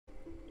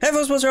Hey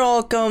folks, what's up?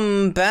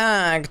 Welcome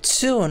back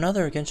to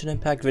another Genshin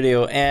Impact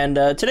video, and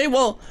today,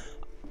 well,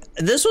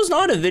 this was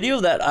not a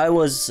video that I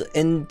was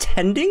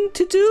intending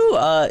to do.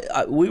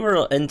 We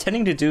were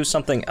intending to do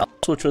something else,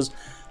 which was,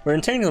 we're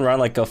intending to run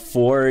like a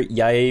 4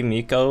 Yae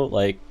Mikos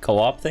like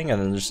co-op thing, and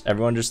then just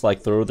everyone just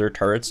like throw their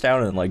turrets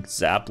down and like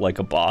zap like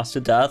a boss to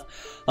death.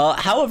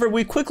 However,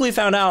 we quickly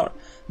found out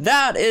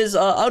that is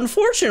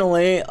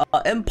unfortunately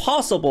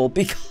impossible,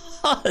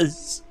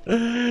 because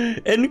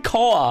in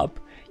co-op,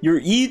 your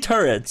E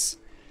turrets,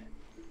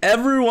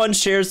 everyone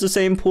shares the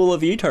same pool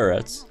of E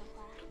turrets.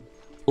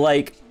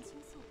 Like,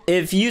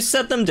 if you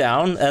set them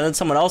down and then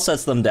someone else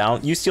sets them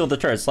down, you steal the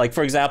turrets. Like,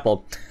 for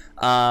example,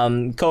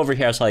 go over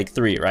here, it's like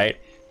 3,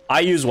 right? I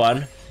use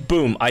one,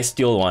 boom, I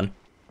steal one.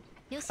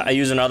 I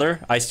use another,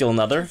 I steal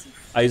another.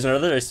 I use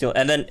another, I steal,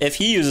 and then if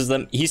he uses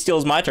them, he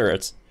steals my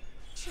turrets.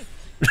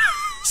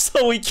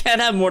 So we can't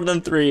have more than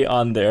 3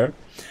 on there.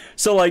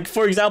 So like,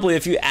 for example,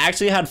 if you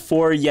actually had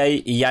 4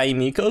 Yae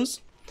Mikos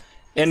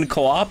in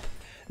co-op,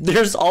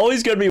 there's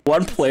always going to be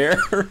one player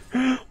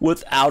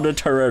without a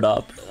turret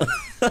up.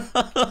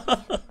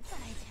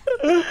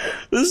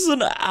 This is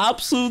an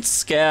absolute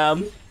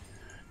scam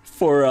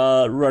for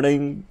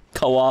running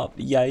co-op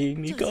Yae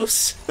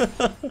Mikos.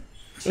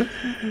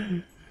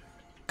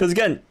 Because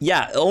again,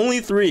 yeah,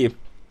 only 3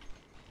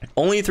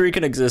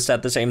 can exist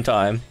at the same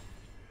time,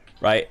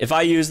 right? If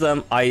I use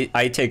them,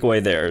 I take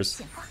away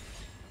theirs.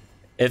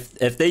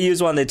 If they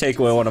use one, they take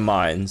away one of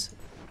mine's.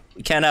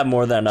 We can't have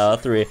more than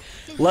 3.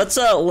 Let's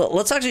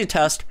actually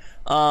test.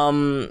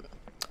 How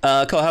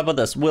about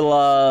this?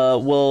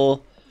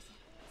 We'll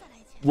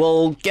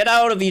get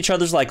out of each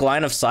other's like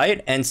line of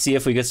sight and see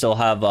if we could still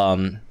have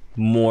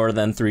more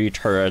than 3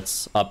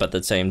 turrets up at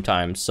the same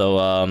time. So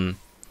all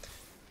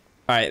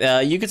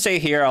right, you could stay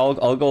here.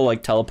 I'll go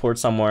like teleport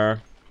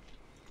somewhere,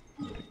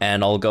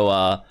 and I'll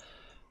go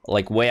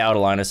like way out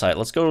of line of sight.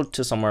 Let's go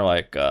to somewhere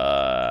like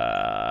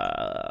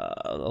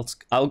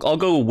I'll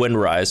go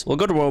Windrise. We'll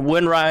go to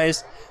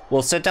Windrise.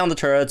 We'll set down the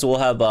turrets. We'll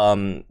have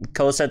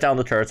Ko set down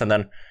the turrets, and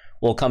then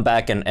we'll come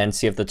back and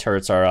see if the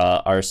turrets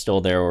are still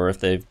there, or if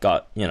they've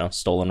got, you know,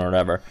 stolen or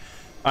whatever.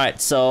 All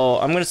right, so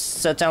I'm gonna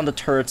set down the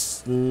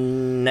turrets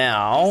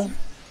now.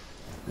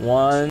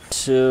 1,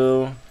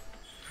 2,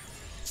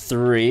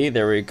 3.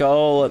 There we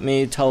go. Let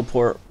me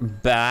teleport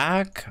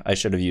back. I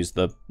should have used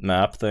the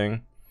map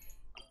thing.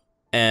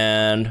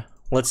 And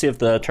let's see if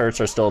the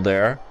turrets are still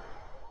there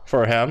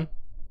for him.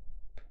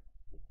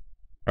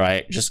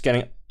 Right, just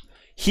getting...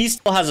 He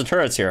still has the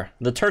turrets here.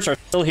 The turrets are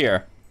still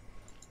here.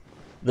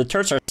 The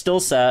turrets are still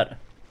set.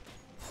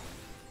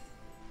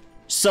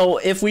 So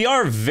if we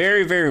are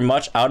very, very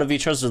much out of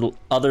each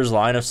other's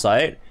line of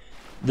sight,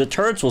 the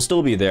turrets will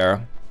still be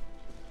there.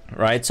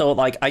 Right, so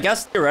like, I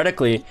guess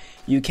theoretically,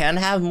 you can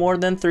have more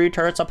than 3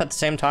 turrets up at the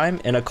same time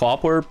in a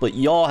co-op world, but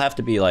you all have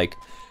to be like,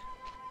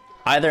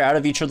 either out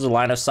of each other's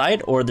line of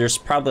sight, or there's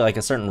probably like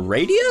a certain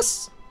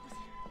radius,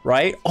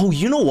 right? Oh,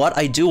 you know what?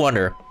 I do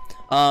wonder.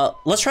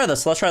 Let's try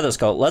this. Let's try this.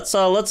 Go. Let's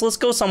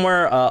go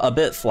somewhere a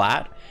bit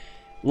flat.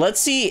 Let's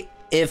see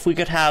if we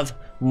could have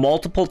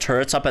multiple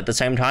turrets up at the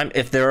same time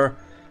if they're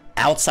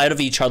outside of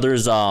each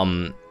other's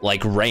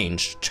like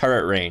range,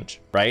 turret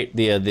range, right?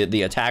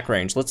 The attack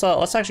range. Let's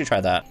actually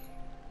try that.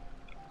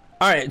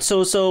 All right,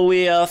 so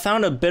we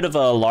found a bit of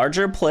a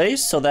larger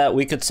place so that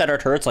we could set our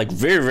turrets like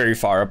very, very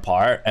far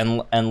apart,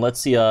 and let's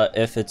see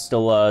if it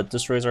still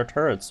destroys our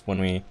turrets when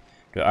we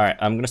do it. All right,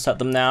 I'm gonna set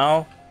them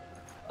now.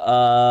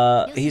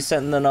 He's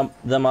setting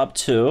them up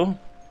too.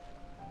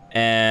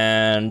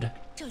 And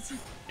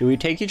do we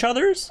take each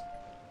other's?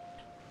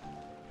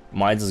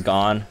 Mine's is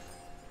gone.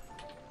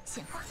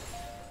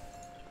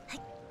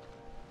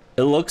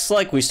 It looks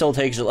like we still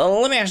take.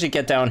 Oh, let me actually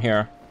get down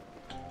here.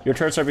 Your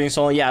turrets are being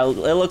stolen. Yeah,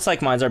 it looks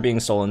like mines are being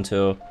stolen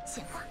too.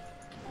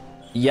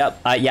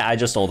 Yep. Yeah, I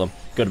just stole them.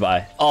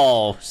 Goodbye.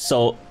 Oh,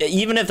 so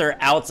even if they're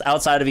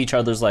outside of each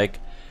other's like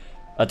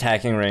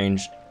attacking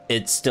range,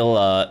 it's still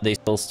they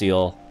still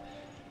steal.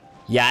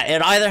 Yeah,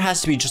 it either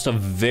has to be just a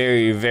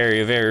very,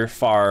 very, very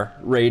far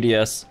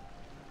radius,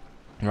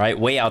 right,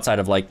 way outside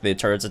of like the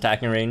turret's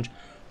attacking range,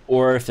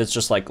 or if it's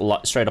just like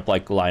straight up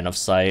like line of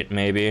sight,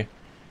 maybe.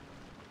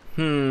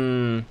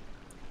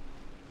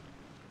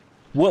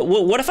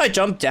 What if I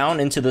jump down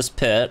into this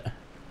pit,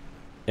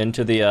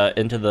 into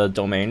the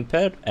domain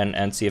pit,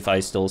 and see if I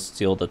still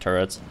steal the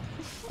turrets?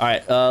 All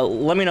right,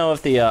 let me know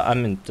if the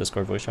I'm in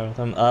Discord voice chat with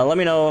them. Let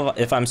me know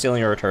if I'm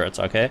stealing your turrets,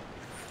 okay?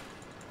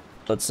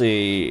 Let's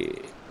see.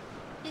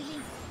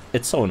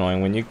 It's so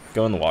annoying when you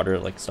go in the water,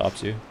 it like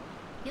stops you.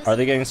 Are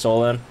they getting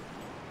stolen?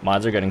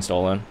 Mines are getting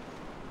stolen.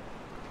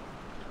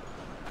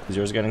 Is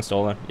yours getting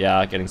stolen?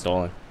 Yeah, getting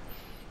stolen.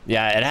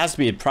 Yeah, it has to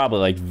be probably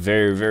like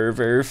very, very,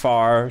 very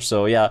far.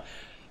 So yeah,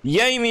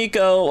 Yae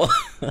Mikos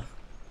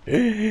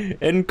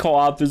in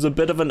co-op is a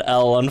bit of an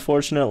L,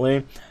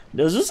 unfortunately.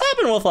 Does this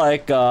happen with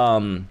like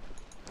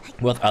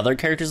with other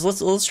characters?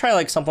 Let's try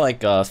like something like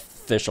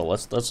Fischl.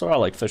 Let's try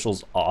like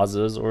Fischl's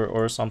Oz's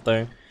or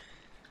something.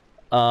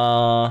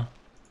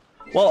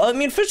 Well, I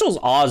mean, Fischl's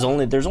Oz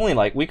there's only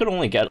like, we could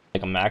only get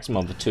like a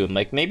maximum of 2.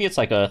 Like maybe it's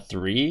like a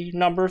 3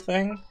 number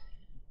thing.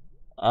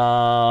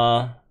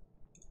 Can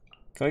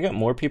we get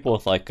more people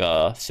with like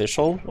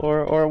official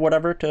or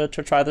whatever to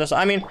try this?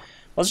 I mean,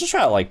 let's just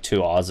try out like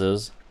 2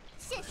 Oz's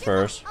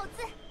first.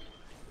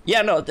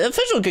 Yeah, no, the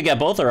official could get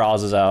both their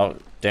Oz's out.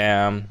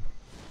 Damn.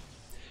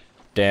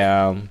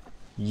 Yae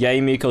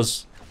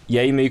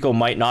Miko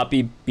might not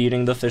be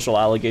beating the official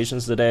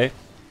allegations today.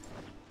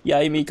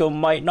 Yae Miko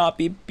might not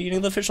be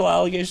beating the official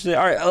allegations today.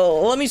 Alright,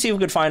 let me see if we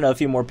could find a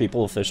few more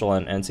people official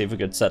and see if we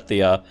could set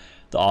the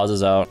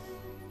Oz's out.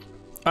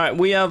 Alright,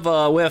 we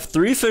have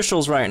 3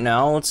 officials right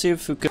now. Let's see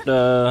if we could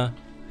can't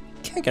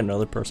get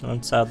another person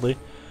on, sadly.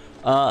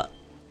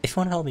 If you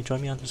wanna help me,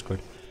 join me on Discord.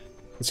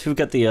 Let's see if we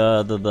get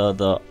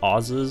the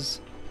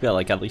Oz's. We got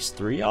like at least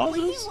 3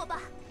 Oz's?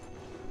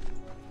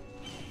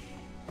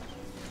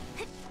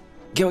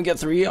 Can we get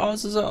 3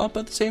 Oz's up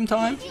at the same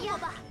time?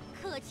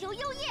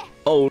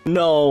 Oh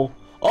no.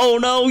 Oh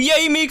no,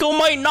 Yae Miko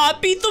might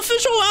not beat the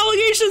official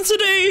allegations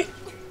today!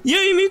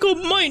 Yae Miko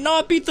might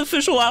not beat the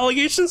official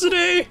allegations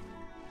today!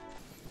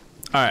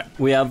 Alright,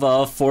 we have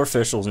 4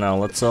 officials now.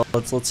 Let's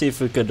see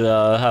if we could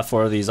have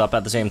 4 of these up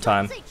at the same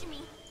time.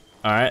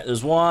 Alright,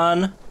 there's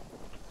 1,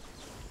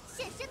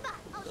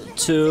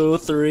 2,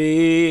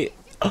 3.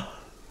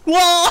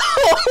 Whoa!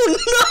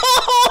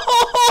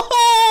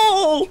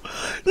 No!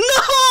 No!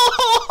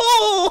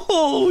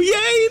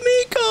 Yae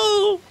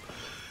Miko!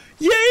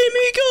 Yae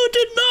Miko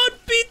did not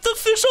beat the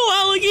official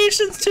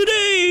allegations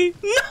today!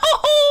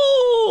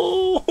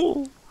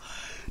 No!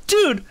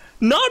 Dude,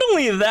 not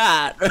only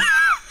that,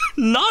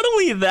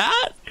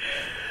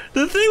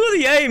 the thing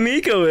with Yae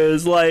Miko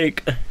is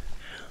like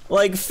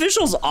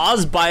official's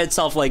Oz by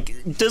itself like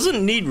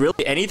doesn't need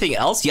really anything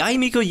else. Yae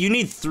Miko, you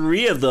need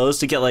 3 of those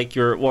to get like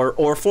your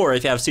or 4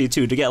 if you have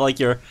C2 to get like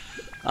your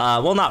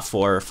well, not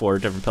 4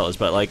 different pillars,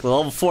 but like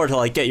level 4 to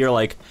like get your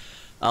like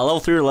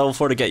level 3 or level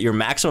 4 to get your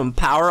maximum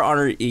power on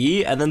her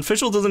E, and then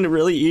official doesn't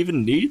really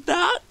even need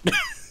that.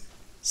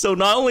 So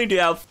not only do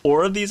you have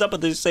 4 of these up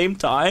at the same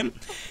time,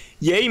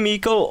 Yae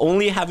Miko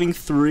only having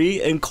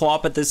 3 in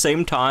co-op at the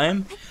same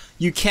time,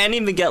 you can't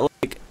even get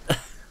like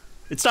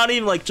it's not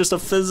even like just a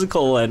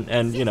physical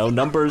and you know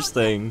numbers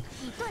thing.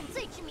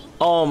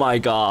 Oh my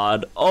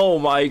god. Oh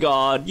my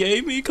god.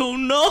 Yae Miko,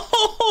 no.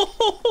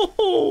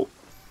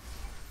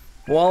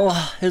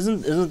 Well,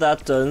 isn't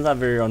that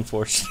very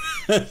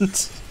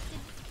unfortunate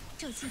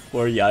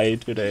for Yae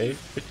today?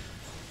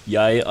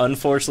 Yae,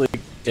 unfortunately,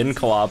 in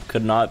co-op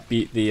could not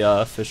beat the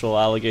official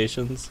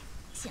allegations.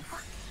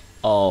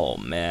 Oh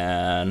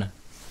man,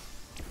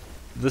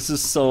 this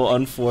is so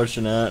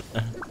unfortunate.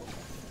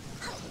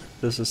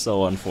 This is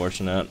so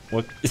unfortunate.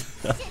 What?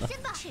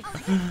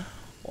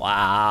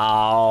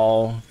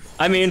 Wow.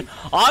 I mean,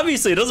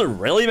 obviously it doesn't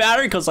really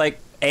matter because like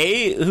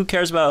A, who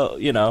cares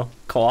about, you know,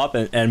 co-op,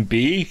 and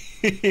B,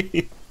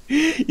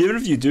 even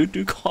if you do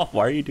co-op,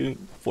 why are you doing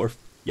 4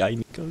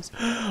 Yae Mikos?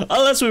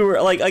 Unless we were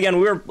like,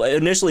 again, we were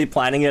initially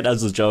planning it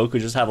as a joke.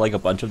 We just have like a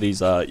bunch of these,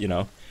 you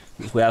know,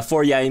 we have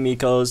 4 Yae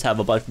Mikos, have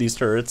a bunch of these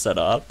turrets set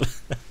up.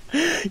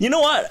 You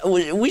know what?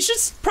 We should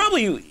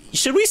probably,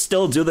 should we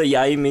still do the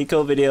Yae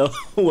Miko video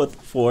with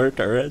 4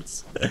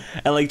 turrets?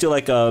 And like do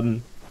like, I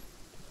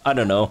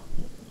don't know.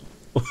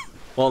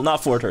 Well,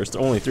 not 4 turrets,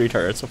 only 3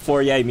 turrets. So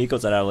 4 Yae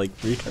Mikos that have like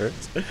 3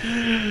 turrets.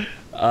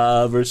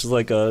 Versus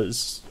like a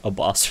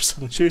boss or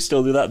something. Should we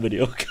still do that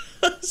video?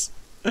 Because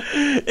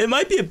it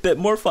might be a bit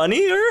more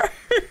funnier.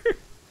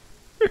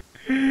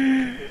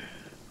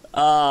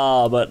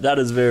 But that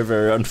is very,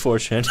 very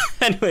unfortunate.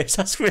 Anyways,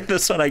 that's for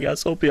this one, I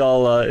guess. Hope you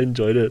all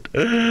enjoyed it.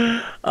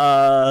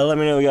 Let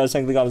me know what you guys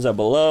think in the comments down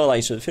below.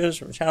 Like, share the videos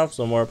from the channel for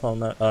some more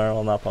opponent,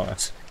 well, not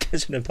opponents.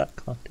 Genshin Impact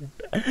content.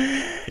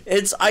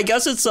 I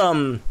guess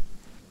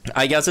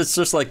it's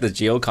just like the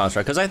Geo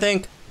construct, because I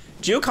think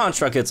Geo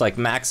construct it's like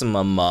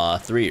maximum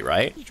 3,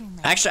 right?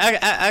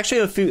 Actually,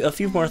 a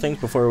few more things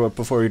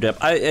before we dip.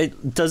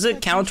 Does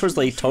it count towards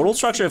the total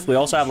structure if we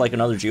also have like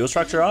another Geo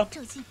structure up?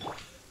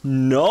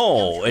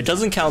 No, it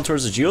doesn't count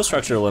towards the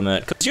geostructure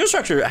limit, because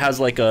geostructure has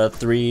like a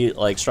 3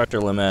 like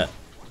structure limit.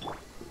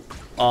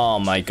 Oh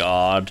my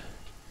god.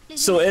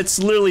 So it's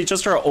literally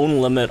just our own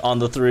limit on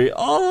the 3.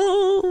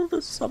 Oh,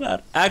 this is so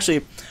bad.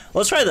 Actually,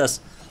 let's try this.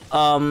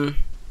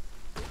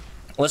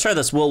 Let's try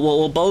this.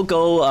 We'll both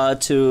go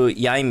to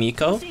Yae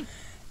Miko,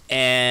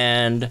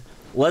 and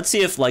let's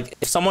see if like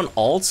if someone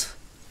ult,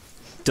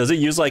 does it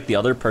use like the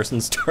other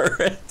person's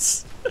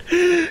turrets?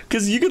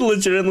 Because you could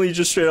legitimately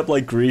just straight up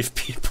like grief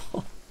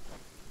people.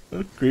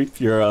 Grief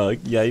your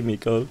Yae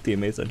Miko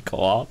teammates in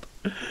co-op,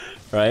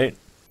 right?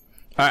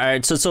 All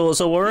right, so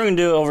what we're gonna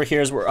do over here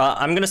is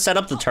I'm gonna set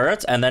up the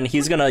turrets, and then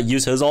he's gonna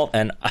use his ult,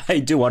 and I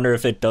do wonder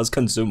if it does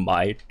consume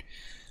my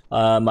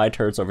my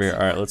turrets over here. All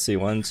right, let's see.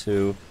 1,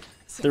 2,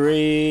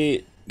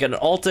 3. Get an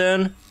ult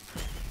in.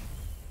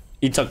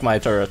 He took my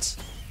turrets.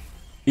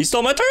 He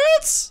stole my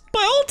turrets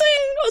by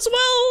ulting as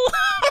well.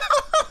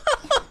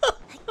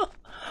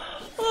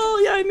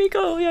 Oh, Yae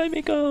Miko, Yae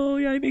Miko,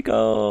 Yae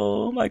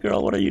Miko. My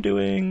girl, what are you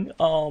doing?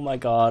 Oh my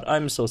god,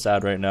 I'm so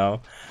sad right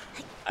now.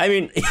 I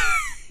mean,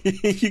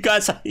 you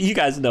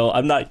guys know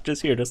I'm not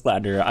just here to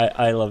slander her.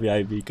 I love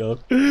Yae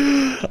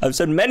Mikos. I've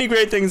said many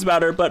great things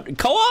about her, but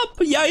co-op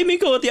Yae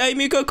Mikos with Yae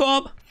Mikos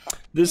co-op.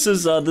 This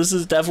is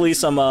definitely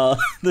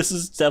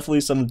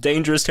some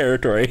dangerous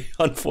territory.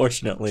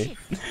 Unfortunately,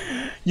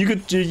 you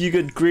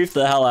could grief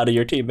the hell out of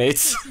your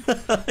teammates.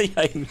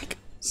 Yae Mikos.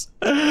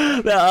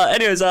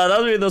 Anyways,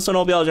 that'll be this one.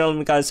 Hope y'all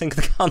gentlemen guys think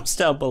in the comments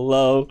down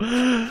below.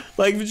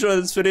 Like if you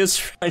enjoyed this video,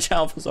 subscribe to my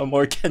channel for some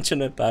more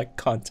Genshin Impact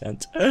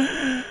content.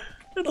 And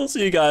I'll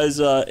see you guys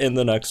in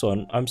the next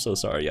one. I'm so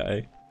sorry,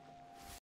 Yae.